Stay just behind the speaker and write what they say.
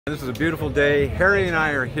This is a beautiful day. Harry and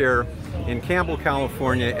I are here in Campbell,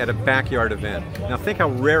 California at a backyard event. Now think how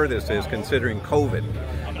rare this is considering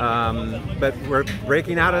COVID. But we're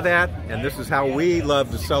breaking out of that, and this is how we love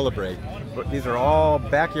to celebrate. These are all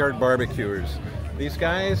backyard barbecuers. These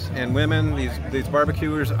guys and women, these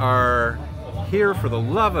barbecuers are here for the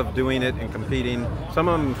love of doing it and competing, some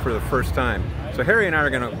of them for the first time. So Harry and I are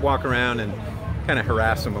going to walk around and kind of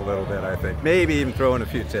harass them a little bit, I think. Maybe even throw in a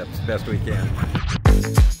few tips, best we can.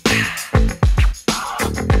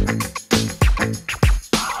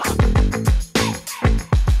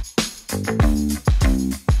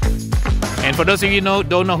 And for those of you who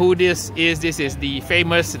don't know who this is the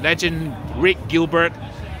famous legend Rick Gilbert.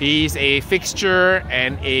 He's a fixture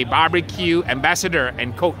and a barbecue ambassador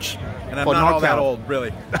and coach. And I'm not all that old, really.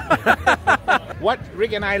 What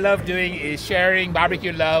Rick and I love doing is sharing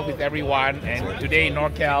barbecue love with everyone. And today in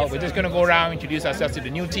NorCal, we're just going to go around and introduce ourselves to the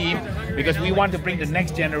new team because we want to bring the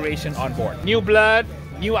next generation on board. New blood,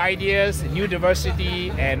 new ideas, new diversity,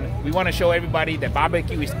 and we want to show everybody that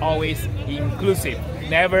barbecue is always inclusive,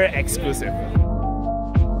 never exclusive.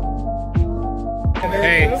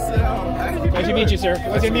 Hey, nice to meet you, sir.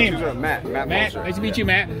 What's your name? Matt. Matt, nice to meet you,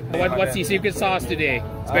 Matt. What's the secret sauce today?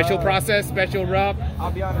 Special process, special rub?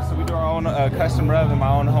 I'll be honest, so we do our own custom rub and my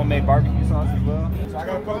own homemade barbecue sauce as well. So I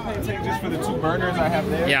got a propane tank just for the 2 burners I have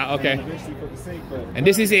there. Yeah, okay. And eventually for the sink, And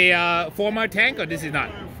this is a former tank, or this is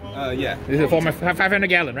not? Yeah. This is a former 500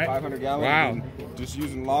 gallon, right? 500 gallons. Wow. Just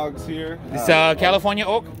using logs here. It's California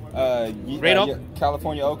oak? Red oak? Yeah,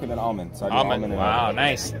 California oak and then almond. So I do Almond. and Wow, almond.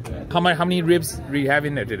 nice. How many ribs do you have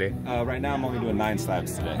in there today? Right now I'm only doing 9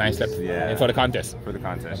 slabs today. 9 slabs. Yeah. And for the contest? For the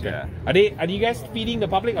contest, Okay. yeah. Are you guys feeding the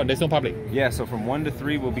public, or there's no public? Yeah, so from 1 to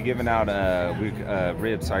 3 we'll be giving out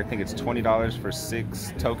ribs. So I think it's $20 for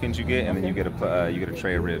 6 tokens you get, and then you get a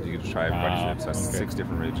tray of ribs. You get to try everybody's ribs. So that's 6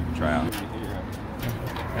 different ribs you can try out.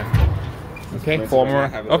 Okay, 4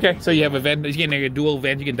 more. Okay, so you have a vent. You can a dual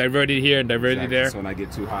vent. You can divert it here and divert it there. So when I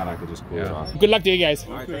get too hot, I can just cool it off. Good luck to you guys.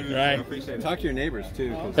 All right, thank you. Right. I appreciate it. Talk to your neighbors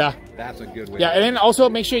too. Yeah. That's a good way. Yeah, and then also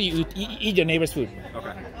make sure you eat your neighbor's food.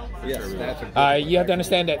 Okay. Yes, that's a good way. You have to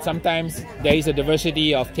understand that sometimes there is a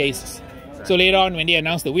diversity of tastes. So later on, when they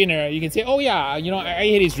announce the winner, you can say, "Oh yeah, you know, I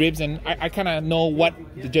ate his ribs, and I kind of know what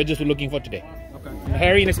the judges were looking for today."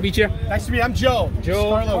 Harry, nice to meet you. Nice to meet you. I'm Joe.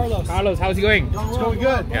 Carlos, how's it going? It's going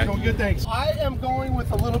good. Yeah. It's going good, thanks. I am going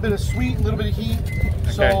with a little bit of sweet, a little bit of heat.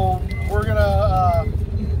 So we're gonna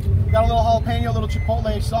got a little jalapeno, a little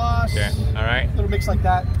chipotle sauce. Okay. All right. A little mix like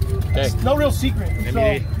that. Okay. It's no real secret.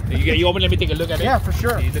 You open. Let me take a look at it. Yeah, for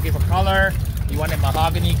sure. You're looking for color. You want a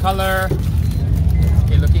mahogany color.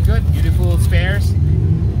 Okay, looking good. Beautiful spares.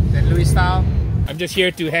 Then Louis style. I'm just here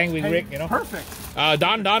to hang with Rick, you know. Perfect.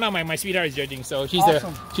 Donna, my sweetheart, is judging, so she's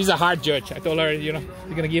Awesome. she's a hard judge. I told her, you know,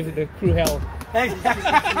 you're gonna give the crew hell. Hey,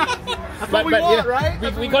 that's what we want,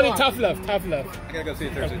 right? We call it tough love. I gotta go see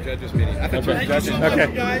if there's a judges meeting. I think Okay. there's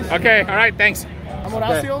judges. Okay. All right. Thanks. I'm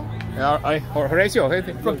Horacio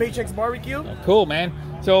Horacio. from Paychecks Barbecue. Cool, man.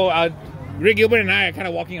 So Rick Gilbert and I are kind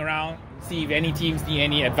of walking around, see if any teams need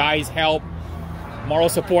any advice, help, moral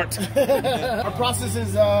support. Our process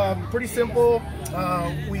is pretty simple.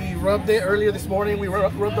 We rubbed it earlier this morning. We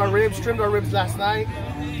rubbed our ribs, trimmed our ribs last night.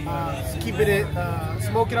 Keeping it,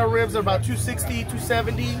 smoking our ribs at about 260,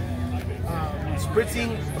 270.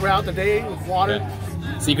 Spritzing throughout the day with water.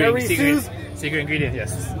 Secret ingredient,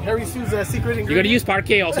 yes. Harry Soo's secret ingredient. You're gonna use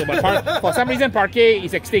parquet also, but for some reason parquet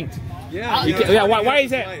is extinct. Yeah. Why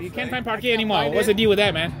is that? You can't find parquet anymore. What's the deal with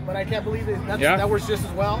that, man? But I can't believe it. That works just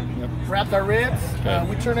as well. Yep. Wrapped our ribs.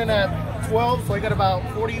 We turn in at 12, so I got about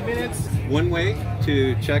 40 minutes. One way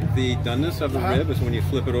to check the doneness of the rib is when you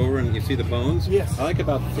flip it over and you see the bones. Yes. I like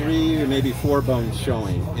about 3 or maybe 4 bones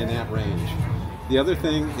showing in that range. The other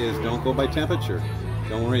thing is don't go by temperature.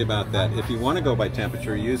 Don't worry about that. If you want to go by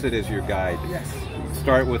temperature, use it as your guide. Yes.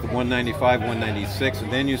 Start with 195, 196,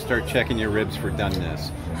 and then you start checking your ribs for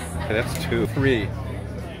doneness. Okay, that's 2. 3.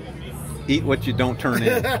 Eat what you don't turn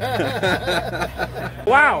in.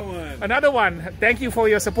 Wow, another one. Thank you for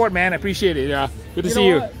your support, man. I appreciate it. Yeah, good to see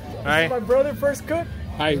you. All right. My brother first cook.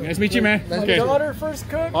 Hi, nice to meet you, man. My daughter first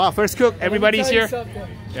cook. Oh, first cook. Everybody's here.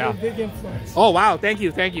 Yeah. Big influence. Oh wow, thank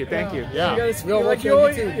you. Yeah. Like you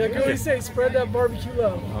always say, spread that barbecue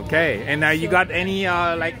love. Okay, and you got any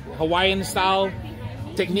like Hawaiian style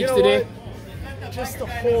techniques You know today? what? Just the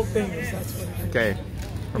whole thing is that's what it is. Okay,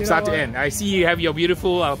 from You start know to what? end. I see you have your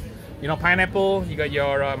beautiful, pineapple. You got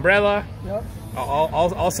your umbrella. Yep.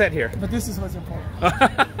 All set here. But this is what's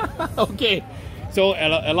important. Okay, so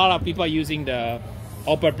a lot of people are using the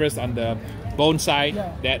all-purpose on the bone side,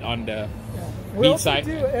 that on the We meat also side?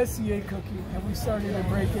 do SCA cooking, and we started to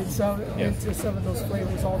break in into some of those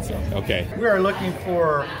flavors also. Okay. We are looking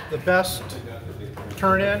for the best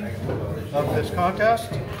turn-in of this contest.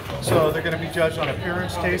 So they're going to be judged on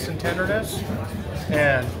appearance, taste, and tenderness,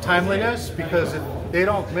 and timeliness, because if they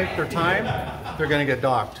don't make their time, they're going to get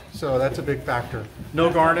docked. So that's a big factor. No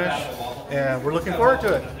garnish, and we're looking forward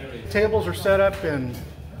to it. Tables are set up in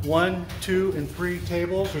 1, 2, and 3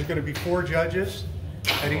 tables. There's going to be 4 judges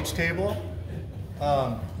at each table.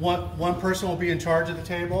 One person will be in charge of the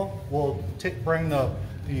table. We'll bring the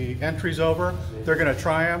entries over. They're going to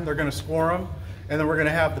try them. They're going to score them. And then we're going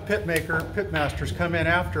to have the pitmasters come in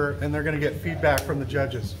after, and they're going to get feedback from the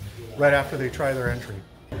judges right after they try their entry.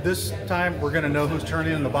 This time we're going to know who's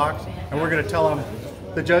turning in the box, and we're going to tell them,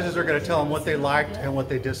 the judges are going to tell them what they liked and what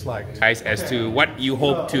they disliked. Guys, as to what you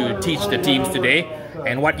hope to teach the teams today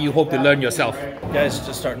and what you hope to learn yourself. Guys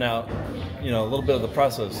just starting out, a little bit of the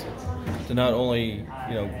process to not only,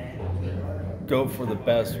 go for the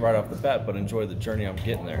best right off the bat, but enjoy the journey I'm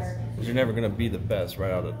getting there. Because you're never going to be the best right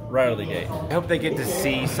out of the gate. I hope they get to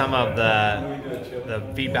see some of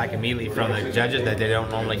the feedback immediately from the judges that they don't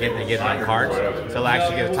normally get. They get it on cards, so they'll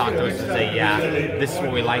actually get to talk to us and say, yeah, this is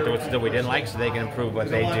what we liked or what we didn't like, so they can improve what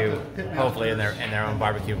they do, hopefully in their own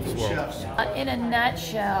barbecue world. In a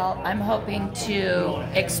nutshell, I'm hoping to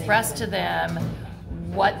express to them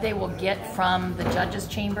what they will get from the judges'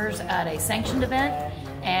 chambers at a sanctioned event,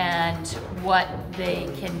 and what they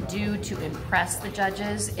can do to impress the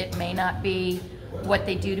judges. It may not be what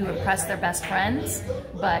they do to impress their best friends,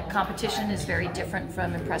 but competition is very different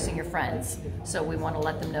from impressing your friends. So we want to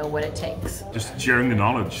let them know what it takes. Just sharing the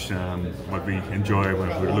knowledge, what we enjoy,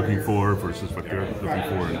 what we're looking for versus what they're looking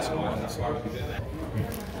for, and so on. So.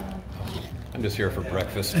 I'm just here for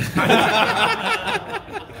breakfast.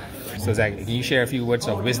 So Zach, can you share a few words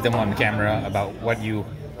of wisdom on camera about what you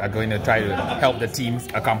are going to try to help the team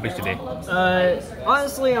accomplish today?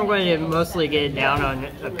 Honestly, I'm going to mostly get it down on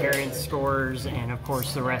appearance scores and of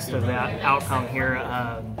course the rest of that outcome here.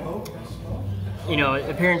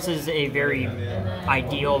 Appearance is a very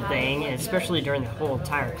ideal thing, especially during the whole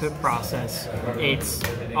entire cook process. It's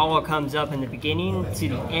all comes up in the beginning to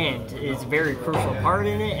the end. It's a very crucial part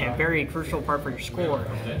in it and a very crucial part for your score.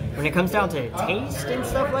 When it comes down to taste and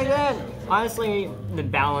stuff like that, honestly, the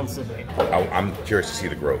balance of it. I'm curious to see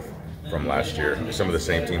the growth from last year. Some of the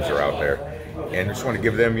same teams are out there, and I just want to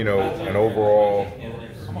give them, an overall.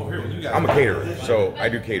 I'm a caterer, so I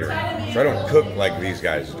do catering. So I don't cook like these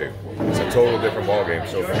guys do. It's a total different ballgame.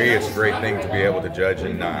 So for me, it's a great thing to be able to judge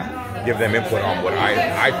and give them input on what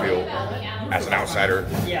I feel as an outsider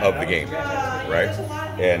of the game, right?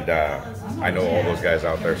 And I know all those guys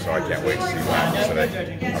out there, so I can't wait to see what happens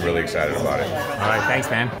today. I'm really excited about it. All right, thanks,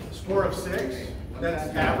 man. Score of 6,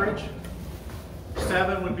 that's average.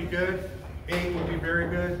 7 would be good, 8 would be very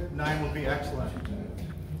good, 9 would be excellent.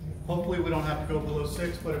 Hopefully we don't have to go below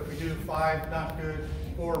 6, but if we do, 5, not good,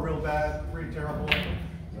 4, real bad, 3, terrible.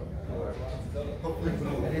 Hopefully we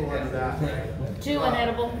don't go under that. 2,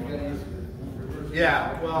 inedible.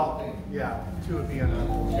 Yeah, 2 would be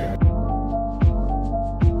inedible.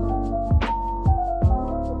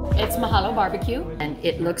 It's Mahalo barbecue, and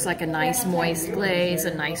it looks like a nice moist glaze,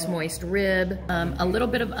 a nice moist rib, a little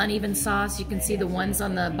bit of uneven sauce. You can see the ones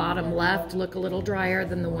on the bottom left look a little drier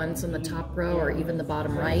than the ones on the top row or even the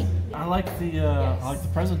bottom right. I like the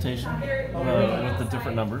presentation with the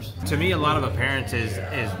different numbers. To me, a lot of appearance is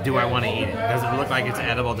do I want to eat it? Does it look like it's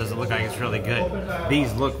edible? Does it look like it's really good?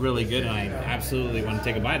 These look really good, and I absolutely want to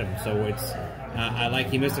take a bite of them. So it's I like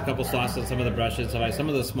he missed a couple sauces on some of the brushes. So some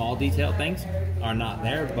of the small detail things are not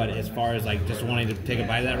there, but as far as like just wanting to take a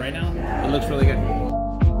bite of that right now, it looks really good.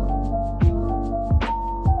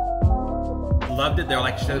 Loved it. There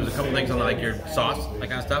was a couple things on like your sauce, that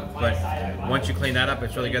kind of stuff, but once you clean that up,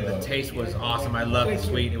 it's really good. The taste was awesome. I love the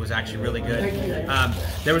sweet. It was actually really good.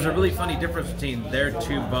 There was a really funny difference between their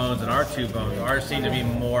 2 bones and our 2 bones. Ours seemed to be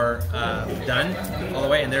more done all the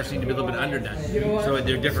way, and theirs seemed to be a little bit underdone. So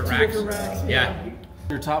they're different racks. Yeah.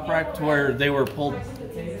 Your top rack to where they were pulled,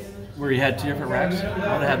 where you had 2 different racks, I would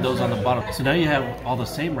have had those on the bottom. So now you have all the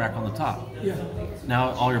same rack on the top. Yeah.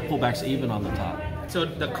 Now all your pullbacks even on the top. So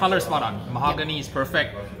the color is spot on. Mahogany is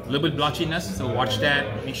perfect. A little bit blotchiness, so watch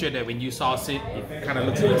that. Make sure that when you sauce it, it kind of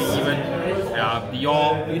looks a little bit even.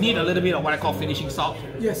 You need a little bit of what I call finishing salt.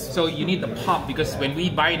 Yes. So you need the pop, because when we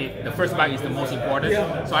bite it, the first bite is the most important.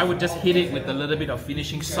 Yeah. So I would just hit it with a little bit of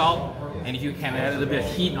finishing salt and if you can add a little bit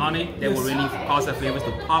of heat on it, that will really cause the flavors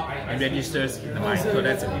to pop and registers in the mind. So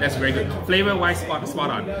that's very good. Flavor-wise, spot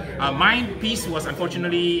on. My piece was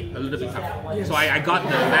unfortunately a little bit tough. So I got the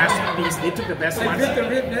last piece. They took the best one. Put the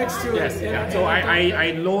rib next to it. Yes, yeah. So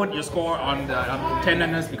I lowered your score on the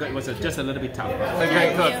tenderness because it was just a little bit tough.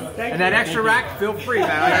 And that extra rack, feel free,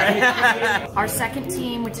 man. Our second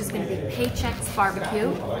team, which is going to be Paycheck's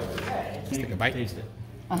Barbecue. Take a bite. Taste it.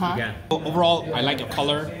 Yeah. Overall, I like the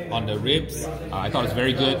color on the ribs. I thought it's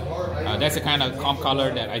very good. That's the kind of comp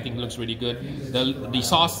color that I think looks really good. The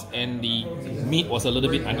sauce and the meat was a little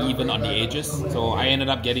bit uneven on the edges, so I ended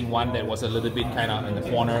up getting one that was a little bit kind of in the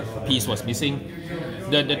corner. A piece was missing.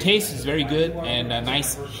 The taste is very good and a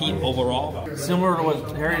nice heat overall. Similar to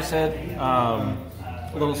what Harry said,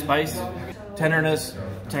 a little spice, tenderness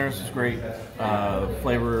was great.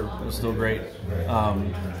 Flavor was still great.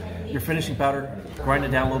 Your finishing powder, grind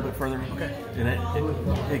it down a little bit further,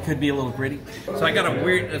 and it could be a little gritty. So I got a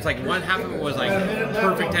weird, it's like one half of it was like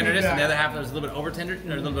perfect tenderness, and the other half was a little bit over tender,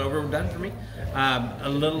 or a little bit overdone for me. A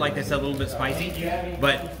little, like they said, a little bit spicy,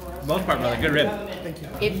 but most part, really good rib.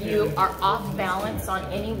 If you are off balance on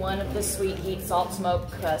any one of the sweet, heat, salt, smoke,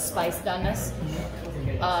 spice doneness,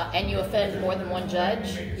 and you offend more than one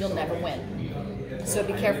judge, you'll never win. So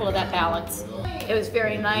be careful of that balance. It was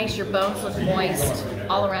very nice. Your bones look moist.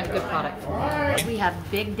 All around good product. We have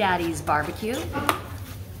Big Daddy's Barbecue.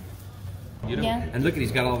 Yeah. And look at,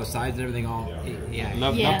 he's got all the sides and everything all. Yeah.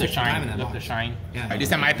 Love the shine. Love the shine. Yeah. Right, this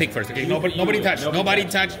time I pick first. Okay. Nobody touch. Nobody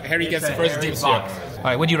touch. Harry gets the first dibs here. All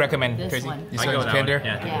right. What do you recommend, This Tracy? one. This one's tender.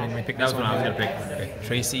 Yeah. Let me pick That this was one. what I was gonna pick. Okay.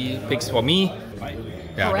 Tracy picks for me.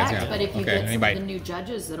 Yeah, Correct, but if you okay, get some bite. of the new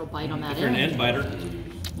judges, it'll bite on that You're an end. end biter.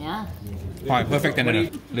 Yeah. All right, perfect and a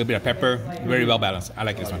little bit of pepper. Very well balanced. I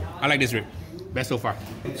like this one. I like this rib. Best so far.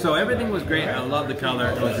 So everything was great. I love the color.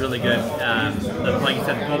 It was really good. Like you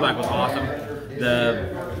said, the pullback was awesome.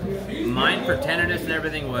 The mine for tenderness and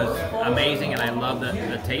everything was amazing, and I love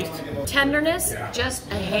the taste. Tenderness, just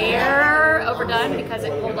a hair overdone because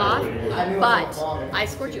it pulled off, but I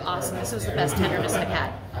scored you awesome. This was the best tenderness I've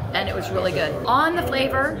had, and it was really good. On the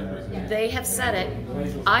flavor, they have said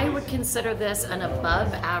it, I would consider this an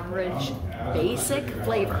above average basic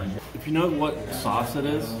flavor. If you know what sauce it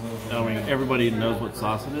is, I mean, everybody knows what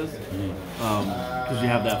sauce it is because you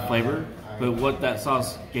have that flavor. But what that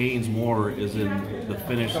sauce gains more is in the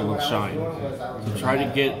finish and the shine. So try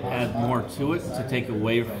to add more to it to take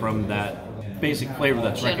away from that basic flavor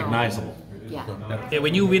that's recognizable. Yeah.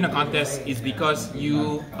 When you win a contest, it's because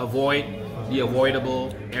you avoid the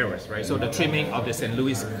avoidable errors, right? So the trimming of the St.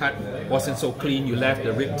 Louis cut wasn't so clean, you left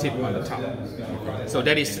the rib tip on the top. So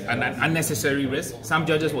that is an unnecessary risk. Some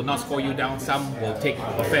judges will not score you down, some will take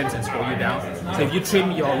offense and score you down. So if you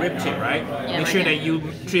trim your rib tip, right, make sure that you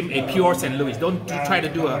trim a pure St. Louis. Don't try to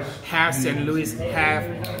do a half St. Louis, half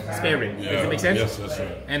spare rib. Does it make sense? Yes, that's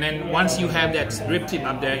right. And then once you have that rib tip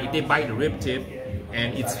up there, if they bite the rib tip,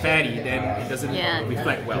 and it's fatty, then it doesn't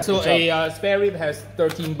reflect well. So a spare rib has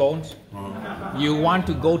 13 bones. You want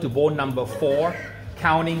to go to bone number 4,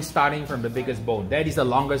 starting from the biggest bone. That is the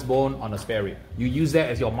longest bone on a spare rib. You use that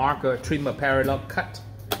as your marker, trim a parallel cut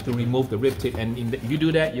to remove the rib tip, and if you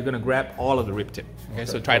do that, you're gonna grab all of the rib tip. Okay,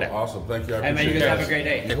 so try that. Awesome, thank you. And man, you guys have a great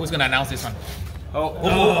day. Okay, who's gonna announce this one? My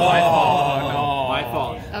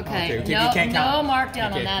fault. Okay, you can't count. no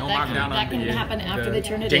markdown on that. No That markdown can on the- happen after they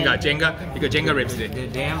turn it in. Jenga, you got Jenga ribs today. The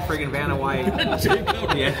damn friggin' Vanna White.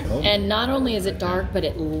 Yeah. And not only is it dark, but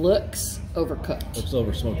it looks overcooked. It's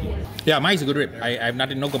over smoky. Yeah, mine's a good rib. I have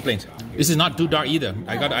no complaints. This is not too dark either.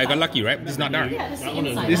 I got lucky, right? This is not dark. Yeah, this is the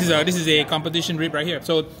inside. This is a competition rib right here.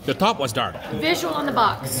 So the top was dark. Visual on the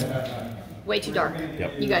box. Way too dark.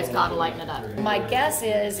 Yep. You guys gotta lighten it up. My guess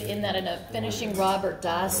is in that in a finishing rub or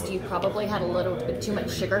dust, you probably had a little bit too much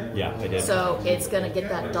sugar. Yeah, I did. So it's gonna get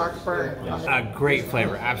that dark burn. On the Great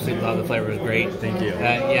flavor. Absolutely love the flavor. It was great. Thank you.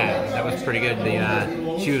 Yeah, that was pretty good.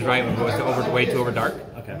 She was right when it was way too over dark.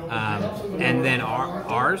 Okay. And then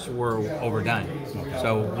ours were overdone.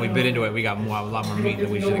 So we bit into it. We got a lot more meat than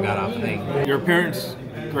we should have got off the thing. Your appearance,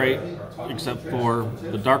 great, except for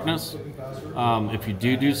the darkness. If you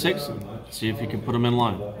do 6, see if you can put them in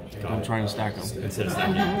line. Don't try and stack them.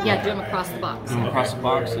 Yeah, do them across the box. Do them across the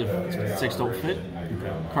box. If 6 don't fit,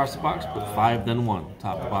 across the box, put 5, then 1,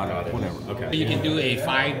 top, bottom, whatever. Okay. You can do a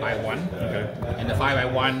 5x1, and the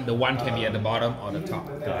 5x1, the 1 can be at the bottom or the top.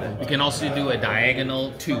 You can also do a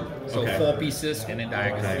diagonal 2, so 4 pieces and then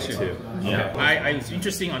diagonal 2. Yeah. It's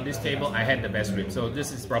interesting on this table. I had the best rib, so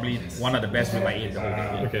this is probably one of the best rib I ate the whole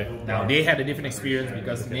day. Okay. Now they had a different experience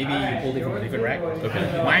because maybe you pulled it from a different rack.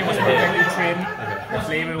 Okay. Mine was perfectly trimmed. The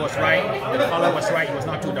flavor was right. The color was right. It was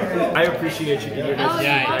not too dark. I appreciate you giving this.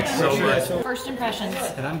 Yeah, so much. First impressions.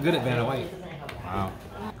 And I'm good at Vanna White. Wow.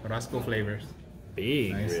 Carrasco flavors.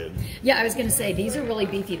 Big ribs. Yeah, I was going to say, these are really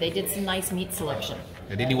beefy. They did some nice meat selection.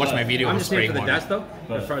 Did you watch my video? I'm just saying for the dust though,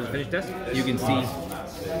 as far as the finished dust, you can see.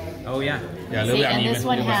 Oh yeah. Yeah, a See, little bit and uneven. this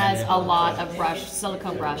one has a lot of brush,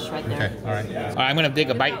 silicone brush right there. Okay, all right. I'm going to take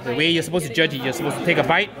a bite. The way you're supposed to judge it, you're supposed to take a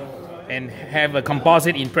bite and have a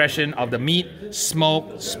composite impression of the meat,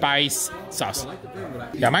 smoke, spice, sauce.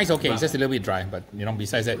 Yeah, mine's okay. It's just a little bit dry, but you know,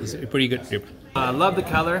 besides that, it's a pretty good rib. Love the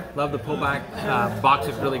color. Love the pullback. Box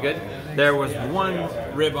is really good. There was one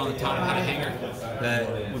rib on the top that had a hanger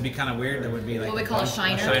that would be kind of weird. That would be like What we call a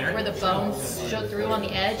shiner, where the bones show through on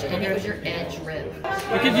the edge, and here's your edge rib.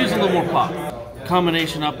 You could use a little more pop.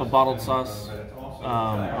 Combination up a bottled sauce.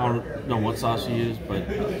 I don't know what sauce you use, but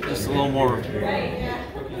just a little more.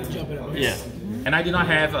 Yeah. And I did not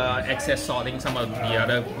have excess salt. I think some of the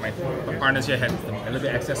other my partners here had a little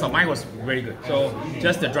bit excess salt. Mine was very good. So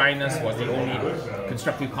just the dryness was the only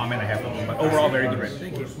constructive comment I have. But overall, very good rib.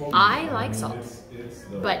 Thank you. I like salt,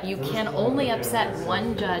 but you can only upset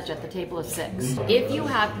one judge at the table of 6. If you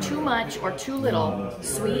have too much or too little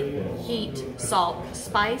sweet, heat, salt,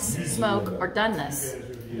 spice, smoke, or doneness,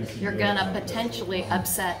 you're gonna potentially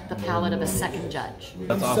upset the palate of a second judge.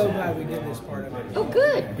 I'm so glad we did this part of it. Oh,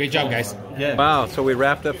 good. Great job, guys. Yeah. Wow, so we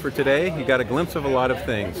wrapped up for today. You got a glimpse of a lot of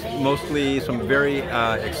things, mostly some very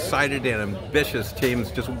excited and ambitious teams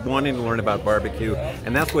just wanting to learn about barbecue,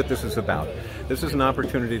 and that's what this is about. This is an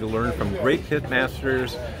opportunity to learn from great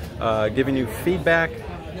pitmasters, giving you feedback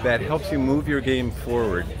that helps you move your game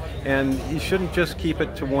forward. And you shouldn't just keep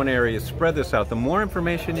it to one area. Spread this out. The more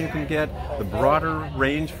information you can get, the broader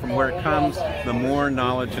range from where it comes, the more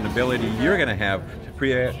knowledge and ability you're going to have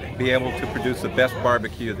to be able to produce the best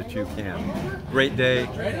barbecue that you can. Great day.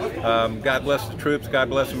 God bless the troops,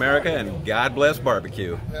 God bless America, and God bless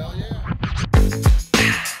barbecue. Hell yeah.